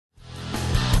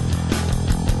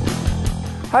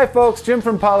Hi folks, Jim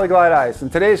from PolyGlide Ice, and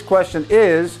today's question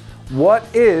is, what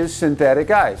is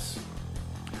synthetic ice?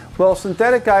 Well,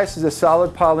 synthetic ice is a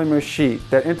solid polymer sheet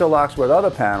that interlocks with other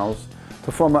panels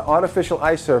to form an artificial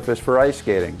ice surface for ice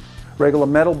skating. Regular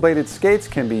metal-bladed skates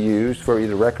can be used for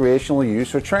either recreational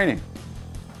use or training.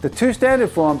 The two standard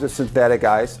forms of synthetic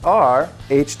ice are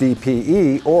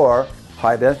HDPE, or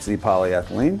high-density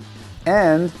polyethylene,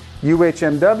 and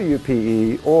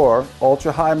UHMWPE, or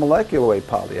ultra-high molecular weight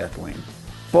polyethylene.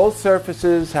 Both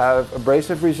surfaces have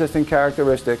abrasive resistant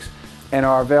characteristics and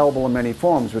are available in many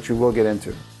forms, which we will get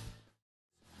into.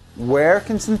 Where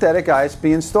can synthetic ice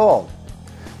be installed?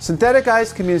 Synthetic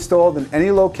ice can be installed in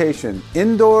any location,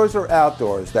 indoors or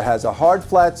outdoors, that has a hard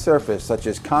flat surface such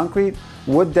as concrete,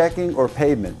 wood decking, or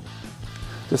pavement.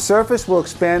 The surface will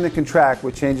expand and contract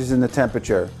with changes in the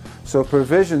temperature, so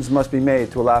provisions must be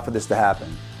made to allow for this to happen.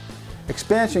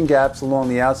 Expansion gaps along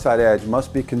the outside edge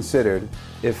must be considered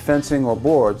if fencing or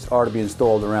boards are to be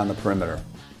installed around the perimeter.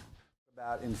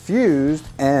 About infused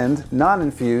and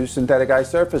non-infused synthetic ice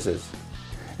surfaces.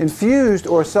 Infused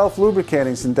or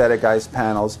self-lubricating synthetic ice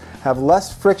panels have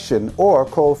less friction or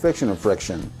coefficient of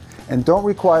friction and don't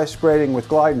require spraying with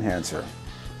glide enhancer.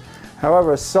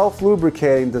 However,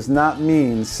 self-lubricating does not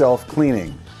mean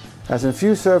self-cleaning, as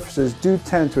infused surfaces do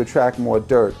tend to attract more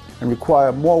dirt and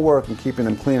require more work in keeping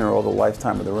them cleaner over the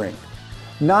lifetime of the rink.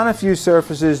 Non-infused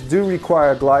surfaces do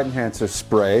require glide enhancer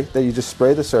spray, that you just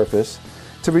spray the surface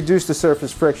to reduce the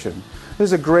surface friction. This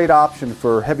is a great option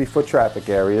for heavy foot traffic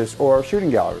areas or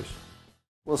shooting galleries.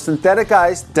 Will synthetic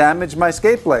ice damage my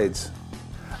skate blades?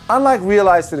 Unlike real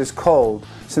ice that is cold,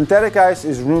 synthetic ice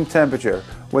is room temperature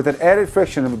with an added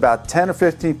friction of about 10 or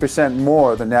 15%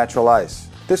 more than natural ice.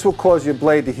 This will cause your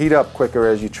blade to heat up quicker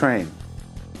as you train.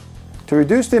 To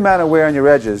reduce the amount of wear on your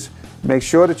edges, make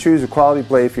sure to choose a quality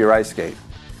blade for your ice skate.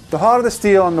 The harder the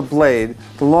steel on the blade,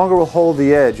 the longer it will hold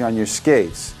the edge on your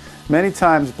skates. Many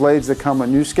times blades that come with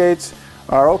new skates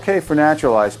are okay for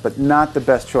natural ice, but not the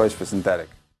best choice for synthetic.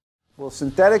 Will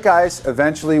synthetic ice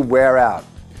eventually wear out?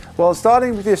 Well,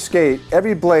 starting with your skate,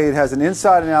 every blade has an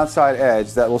inside and outside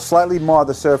edge that will slightly mar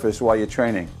the surface while you're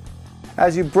training.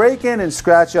 As you break in and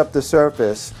scratch up the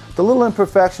surface, the little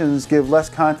imperfections give less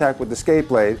contact with the skate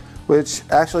blade, which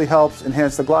actually helps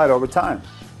enhance the glide over time.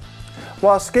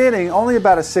 While skating, only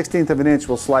about a 1/16 of an inch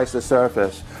will slice the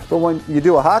surface, but when you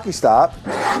do a hockey stop,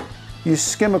 you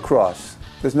skim across.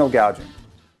 There's no gouging.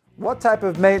 What type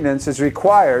of maintenance is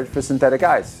required for synthetic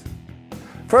ice?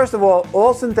 First of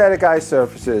all synthetic ice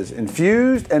surfaces,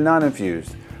 infused and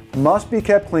non-infused, must be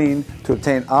kept clean to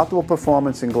obtain optimal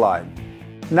performance and glide.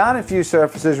 Non-infused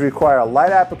surfaces require a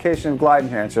light application of glide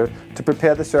enhancer to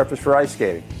prepare the surface for ice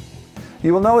skating.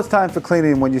 You will know it's time for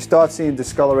cleaning when you start seeing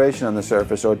discoloration on the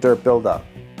surface or dirt buildup.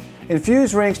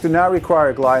 Infused rinks do not require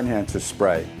a glide enhancer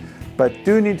spray, but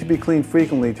do need to be cleaned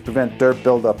frequently to prevent dirt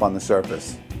buildup on the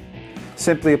surface.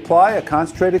 Simply apply a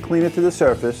concentrated cleaner to the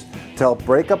surface to help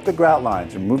break up the grout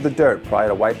lines and remove the dirt prior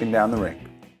to wiping down the rink.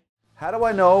 How do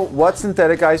I know what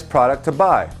synthetic ice product to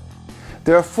buy?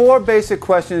 There are 4 basic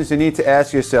questions you need to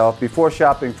ask yourself before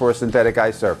shopping for a synthetic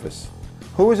ice surface.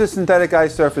 Who is a synthetic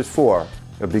ice surface for?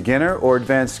 A beginner or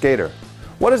advanced skater?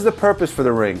 What is the purpose for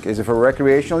the rink? Is it for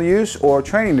recreational use or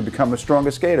training to become a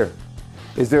stronger skater?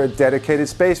 Is there a dedicated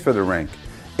space for the rink?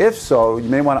 If so, you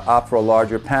may want to opt for a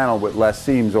larger panel with less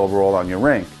seams overall on your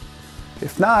rink.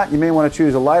 If not, you may want to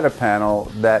choose a lighter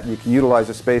panel that you can utilize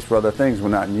the space for other things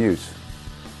when not in use.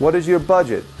 What is your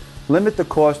budget? Limit the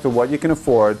cost to what you can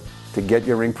afford to get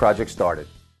your rink project started.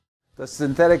 Does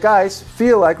synthetic ice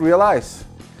feel like real ice?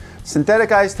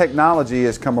 Synthetic ice technology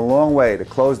has come a long way to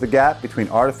close the gap between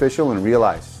artificial and real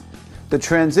ice. The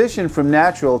transition from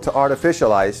natural to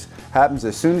artificial ice happens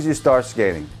as soon as you start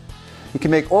skating. You can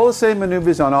make all the same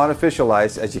maneuvers on artificial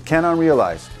ice as you can on real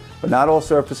ice, but not all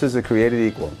surfaces are created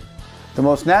equal. The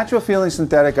most natural feeling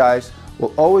synthetic ice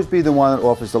will always be the one that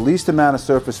offers the least amount of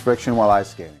surface friction while ice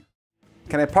skating.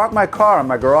 Can I park my car on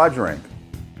my garage rink?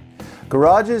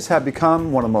 Garages have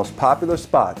become one of the most popular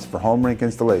spots for home rink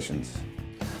installations.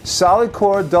 Solid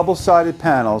core double-sided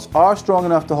panels are strong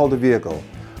enough to hold a vehicle,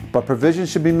 but provisions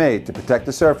should be made to protect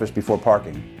the surface before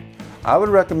parking. I would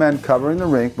recommend covering the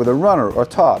rink with a runner or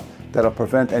tarp that will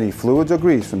prevent any fluids or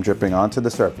grease from dripping onto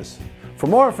the surface. For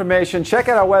more information, check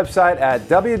out our website at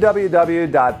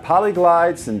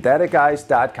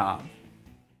www.polyglidesynthetikice.com.